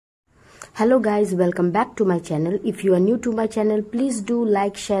Hello guys, welcome back to my channel. If you are new to my channel, please do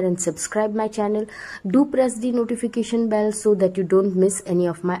like, share and subscribe my channel. Do press the notification bell so that you don't miss any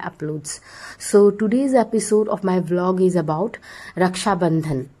of my uploads. So today's episode of my vlog is about Raksha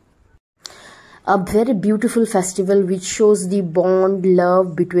Bandhan, a very beautiful festival which shows the bond,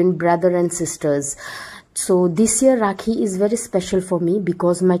 love between brother and sisters. So this year Rakhi is very special for me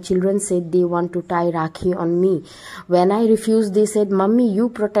because my children said they want to tie Rakhi on me. When I refused, they said, "Mummy, you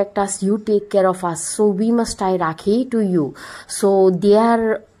protect us, you take care of us, so we must tie Rakhi to you." So they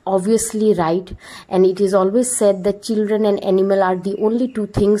are obviously right, and it is always said that children and animal are the only two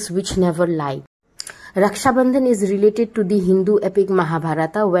things which never lie. Raksha Bandhan is related to the Hindu epic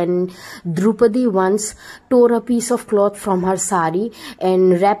Mahabharata, when Draupadi once tore a piece of cloth from her sari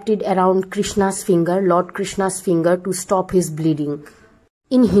and wrapped it around Krishna's finger, Lord Krishna's finger, to stop his bleeding.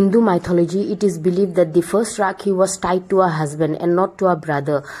 In Hindu mythology, it is believed that the first Rakhi was tied to a husband and not to a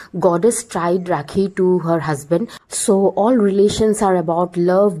brother. Goddess tied Rakhi to her husband, so all relations are about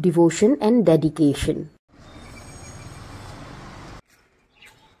love, devotion and dedication.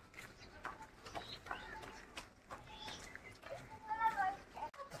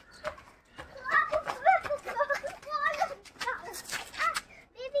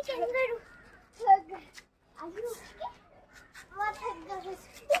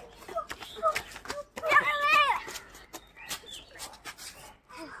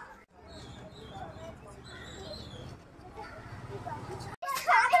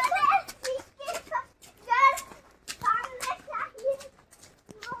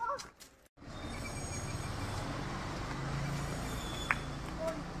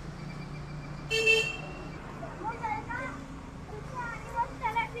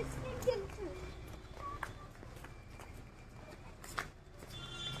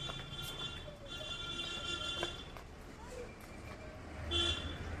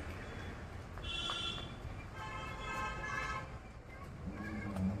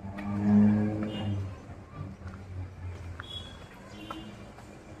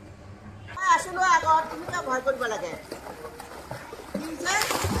 ভয় কৰিব লাগে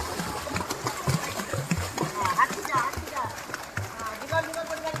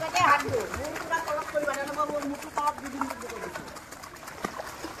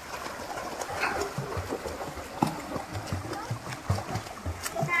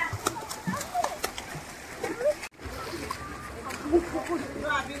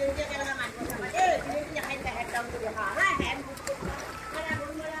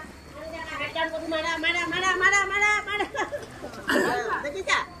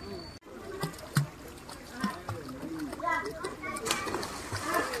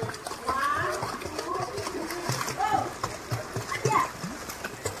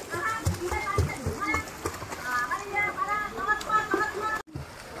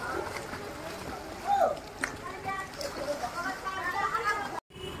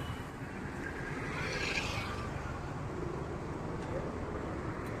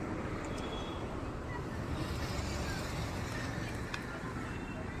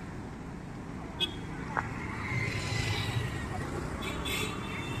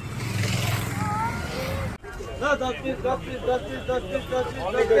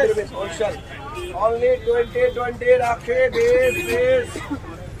Only 20 Rakhi this.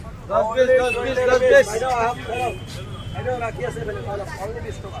 I know Rakhi is available. Only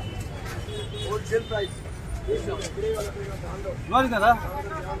this toga. Wholesale price. What is that?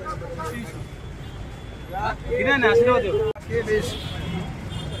 Rakhi base.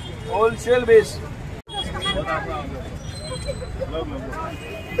 Wholesale base.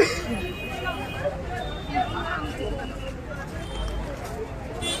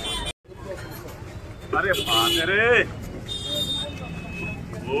 अरे बात रे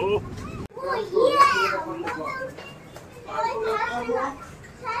ओ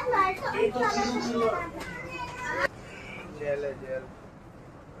jail jail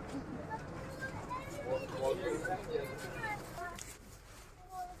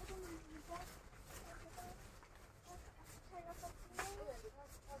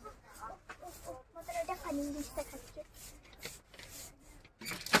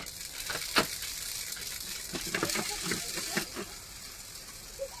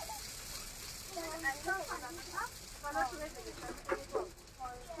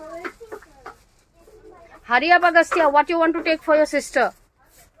Hurry up, Agastya. What you want to take for your sister?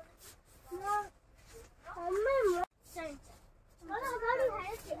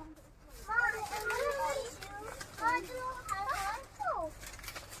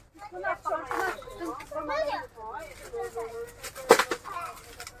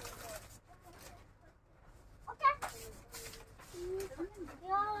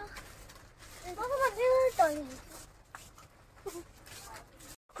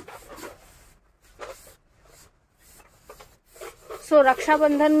 So Raksha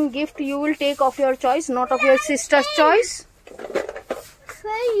Bandhan gift you will take of your choice, not of your sister's choice.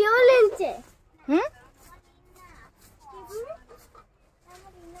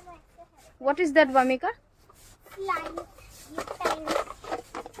 What is that, Vamika?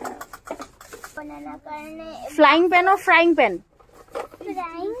 Flying pen or frying pan?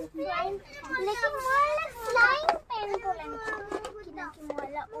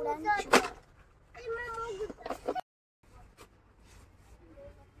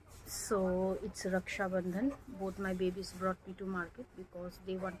 So it's Raksha Bandhan. Both my babies brought me to market because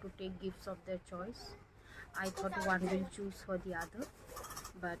they want to take gifts of their choice. I thought one will choose for the other,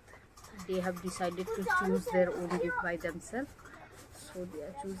 but they have decided to choose their own gift by themselves. So they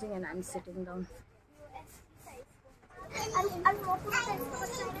are choosing and I'm sitting down.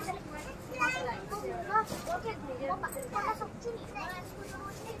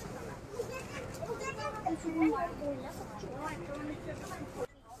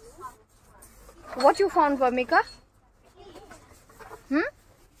 What you found, Vamika?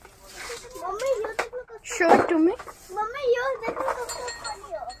 Show it to me.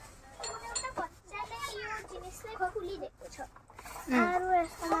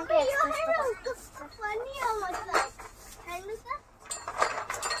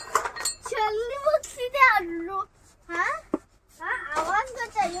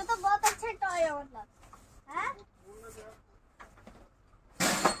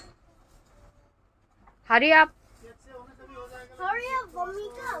 Hurry up. Hurry up,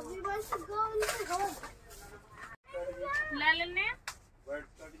 Vamika. We want to go into home.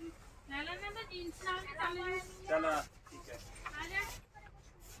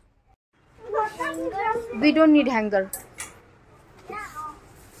 We don't need hanger.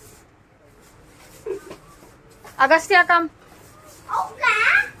 Agastya, come.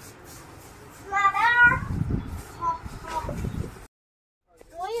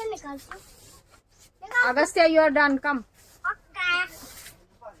 Agastya, you are done. Come.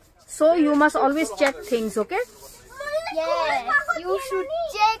 So you must always check things, okay? Yes, you should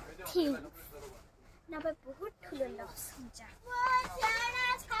check things.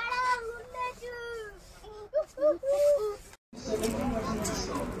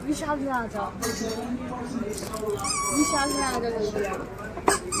 विशाल में आ जा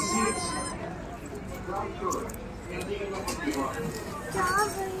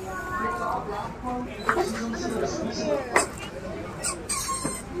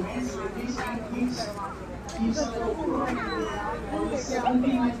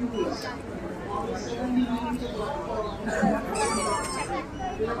जल्दी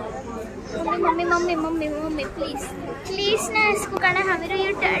mummy mummy mummy mummy please please ना इसको करना हमें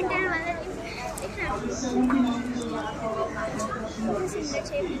ये turtle वाला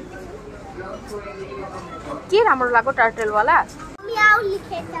के राम्रो लाग्यो टर्टल वाला म्याउ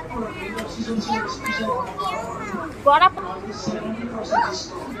लिखेछ गरा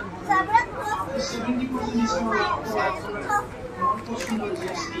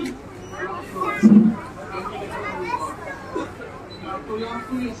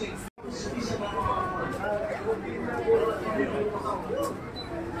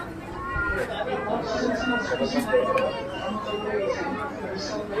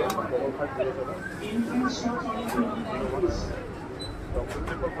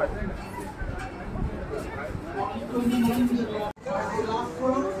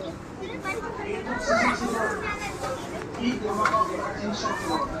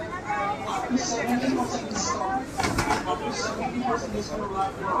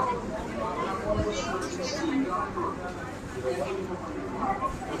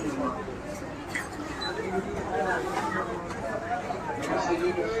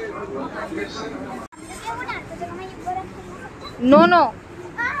No.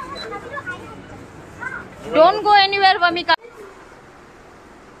 Don't go anywhere, Vamika.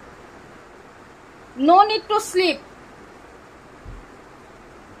 No need to sleep.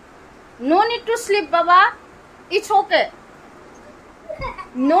 No need to sleep, Baba. It's okay.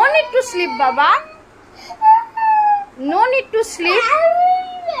 No need to sleep, Baba. No need to sleep.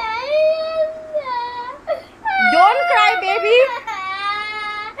 Don't cry, baby.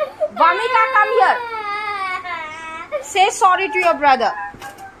 Vamika, come here. Say sorry to your brother.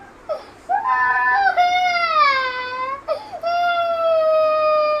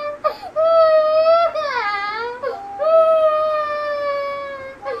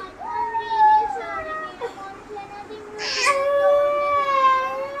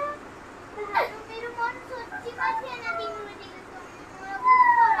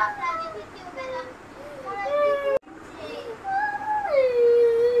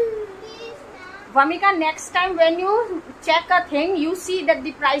 Vamika, next time when you check a thing, you see that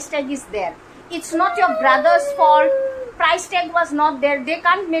the price tag is there. It's not your brother's fault. Price tag was not there. They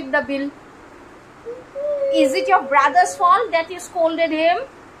can't make the bill. Is it your brother's fault that you scolded him?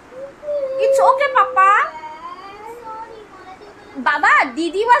 It's okay, Papa. Baba,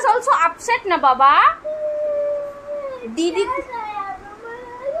 Didi was also upset na, Baba. दीदी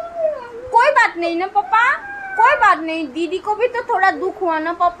कोई बात नहीं ना पापा, कोई बात नहीं, दीदी को भी तो थोड़ा दुख हुआ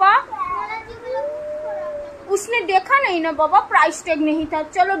ना पापा, उसने देखा नहीं ना पापा प्राइस टैग नहीं था।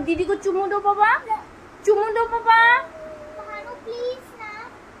 चलो दीदी को चुमू दो पापा, चुमू दो पापा।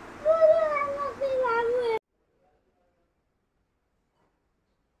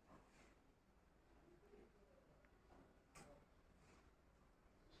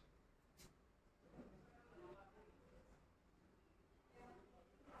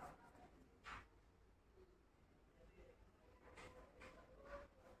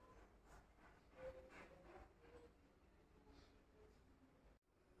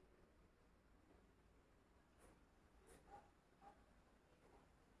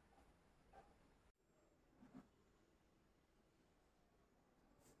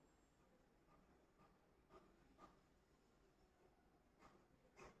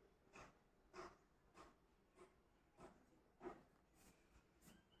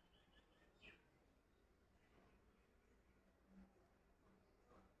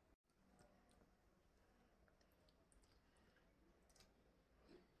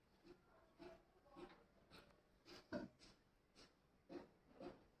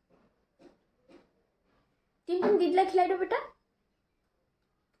 टिम दीदीला खिलाई दो बेटा।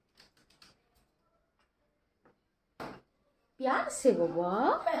 प्यार से बाबा,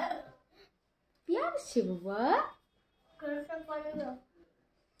 प्यार से बाबा।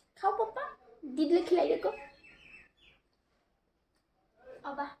 खाओ पापा, दीदीला खिलाई देखो।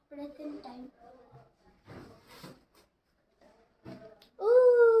 अब present time.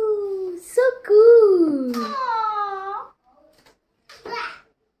 Oh, so cool.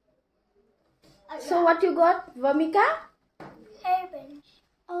 So what you got, Vamika? Hairbrush.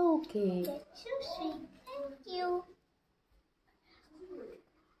 Okay. That's so sweet. Thank you.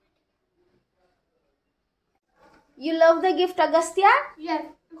 You love the gift, Agastya? Yes,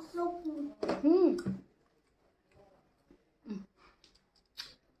 it's so cool.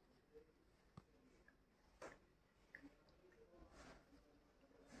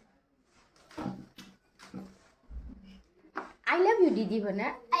 I love you, Didi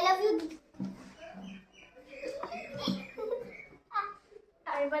Bana. I love you.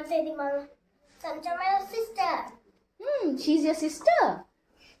 Everyone say the mom. Sancha, my sister. She's your sister.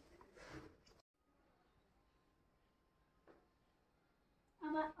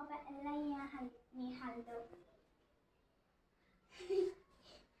 Aba, ella ya ni haldo.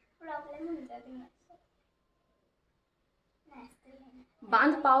 Problem हो जाती है।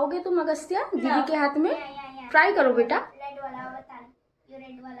 बांध पाओगे तुम अगस्त्या दीदी के हाथ में? ट्राई करो बेटा। रेड वाला बतान, ये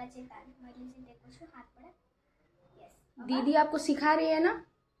रेड वाला चेतान, मतलब से देखो शो हाथ पड़ा। यस। दीदी आपको सिखा रही है ना?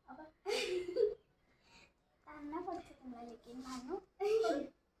 ताना पड़ते तुम्हारे लेकिन भानु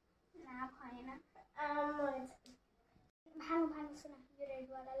ना खाए ना भानु भानु सुना ये रेड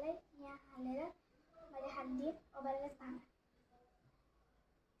वाला ले यहाँ हालेगा मेरे हाथ दिए और बल्ले ताना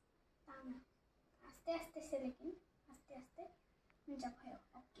ताना आस्ते आस्ते से लेकिन आस्ते आस्ते जब है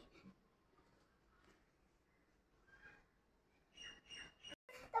ओके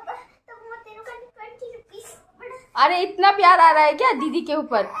तब वो तेरे का 20 रुपीस अरे इतना प्यार आ रहा है क्या दीदी के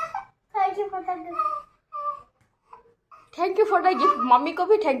ऊपर? Thank you for the gift. Thank you for the gift. Mummy को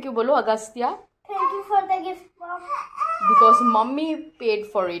भी थैंक यू बोलो Agastya. Thank you for the gift mom. Because mummy paid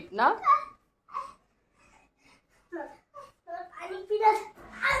for it ना।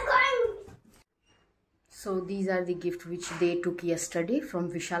 So these are the gifts which they took yesterday from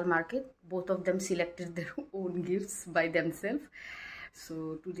Vishal Market. Both of them selected their own gifts by themselves. So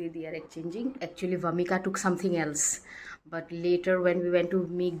today they are exchanging. Actually Vamika took something else, but later when we went to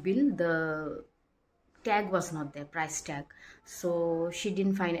make bill, the tag was not there, price tag, so she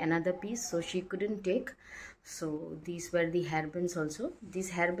didn't find another piece, so she couldn't take. So these were the hairbands also.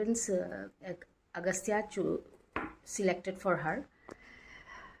 These hairbands Agastya selected for her,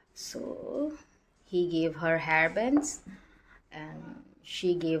 so he gave her hairbands and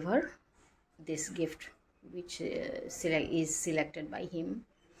she gave her this gift which is selected by him.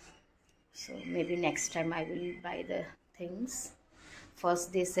 So maybe next time I will buy the things.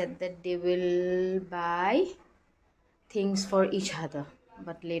 First they said that they will buy things for each other,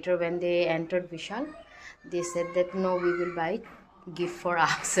 but later when they entered Vishal they said that no, we will buy gift for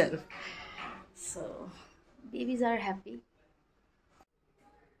ourselves. So babies are happy.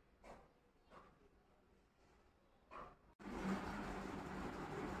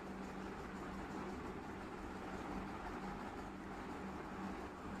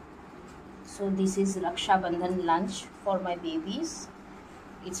 So this is Raksha Bandhan lunch for my babies.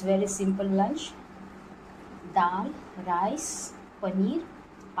 It's very simple lunch. Dal, rice, paneer,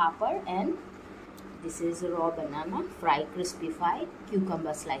 papad, and this is raw banana, crispy fried,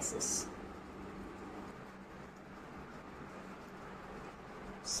 cucumber slices.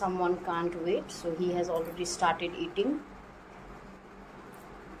 Someone can't wait, so he has already started eating.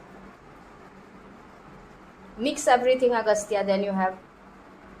 Mix everything, Agastya, then you have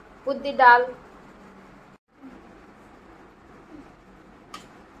put the dal.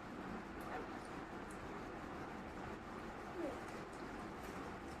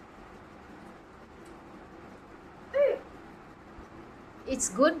 It's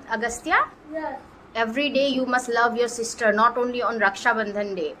good, Agastya? Yes. Every day you must love your sister, not only on Raksha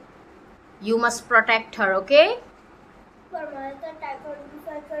Bandhan day. You must protect her, okay? But my typhoid, if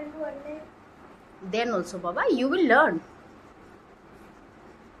I can do one day. Then also, Baba, you will learn.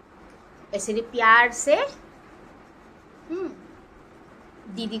 ऐसे प्यार से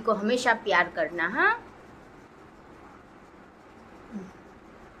दीदी को हमेशा प्यार करना, हाँ?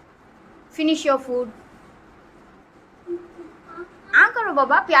 Finish your food. करो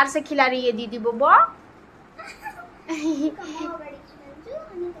बाबा, प्यार से खिला रही है दीदी बाबा.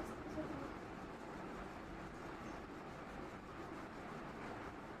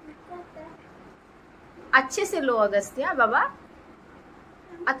 अच्छे से लो अगस्त्या बाबा,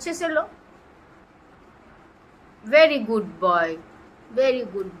 अच्छे से लो. Very good boy, very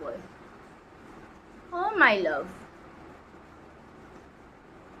good boy. Oh my love.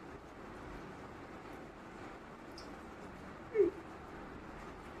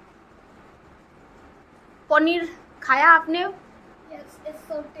 Paneer खाया आपने? Yes, it's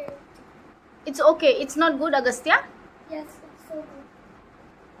so tasty. It's okay. It's not good, Agastya. Yes, it's so good.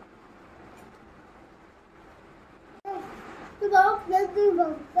 तो बाबा प्लस दिन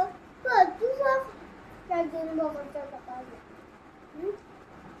बहुत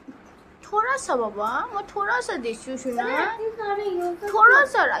थोड़ा सा बाबा, मैं थोड़ा सा देती हूँ सुना. थोड़ा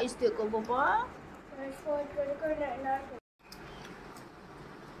सा राइस देखो बाबा.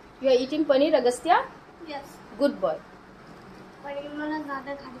 You are eating paneer, Agastya? Yes. Good boy. Paneer मला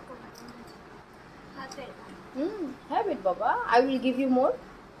ज़्यादा खाने को पसंद है. खाते. Have it, Baba. I will give you more.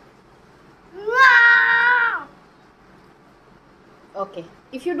 Okay.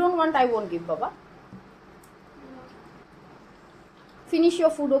 If you don't want, I won't give, Baba. Finish your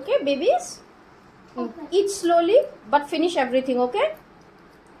food, okay, babies? Okay. Eat slowly, but finish everything, okay?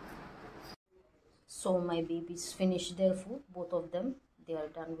 So my babies finished their food, both of them. They are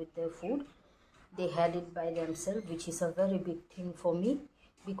done with their food. They had it by themselves, which is a very big thing for me,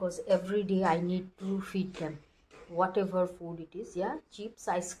 because every day I need to feed them whatever food it is. Yeah, chips,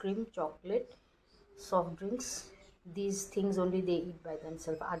 ice cream, chocolate, soft drinks, these things only they eat by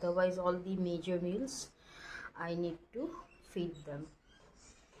themselves. Otherwise all the major meals I need to feed them.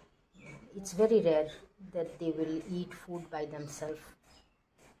 It's very rare that they will eat food by themselves.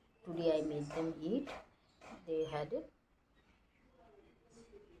 Today I made them eat. They had it.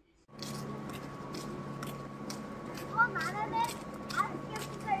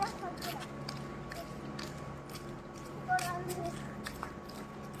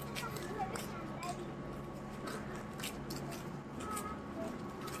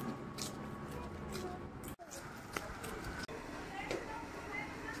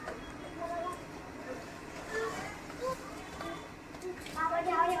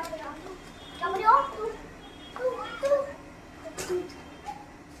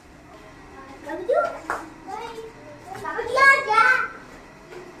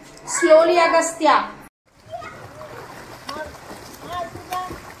 Slowly, Agastya.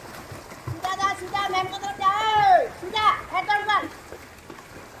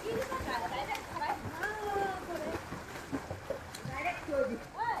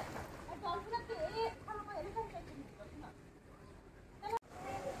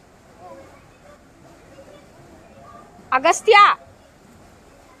 Agastya,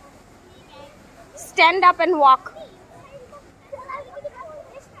 stand up and walk.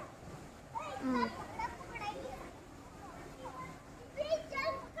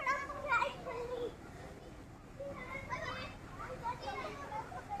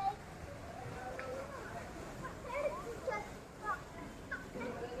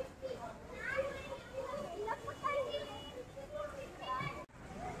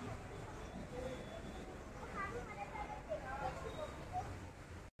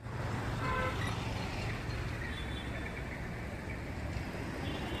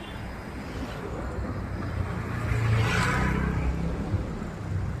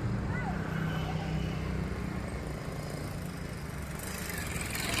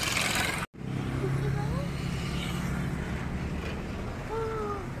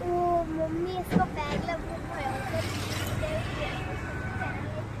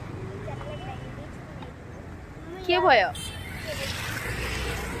 के भयो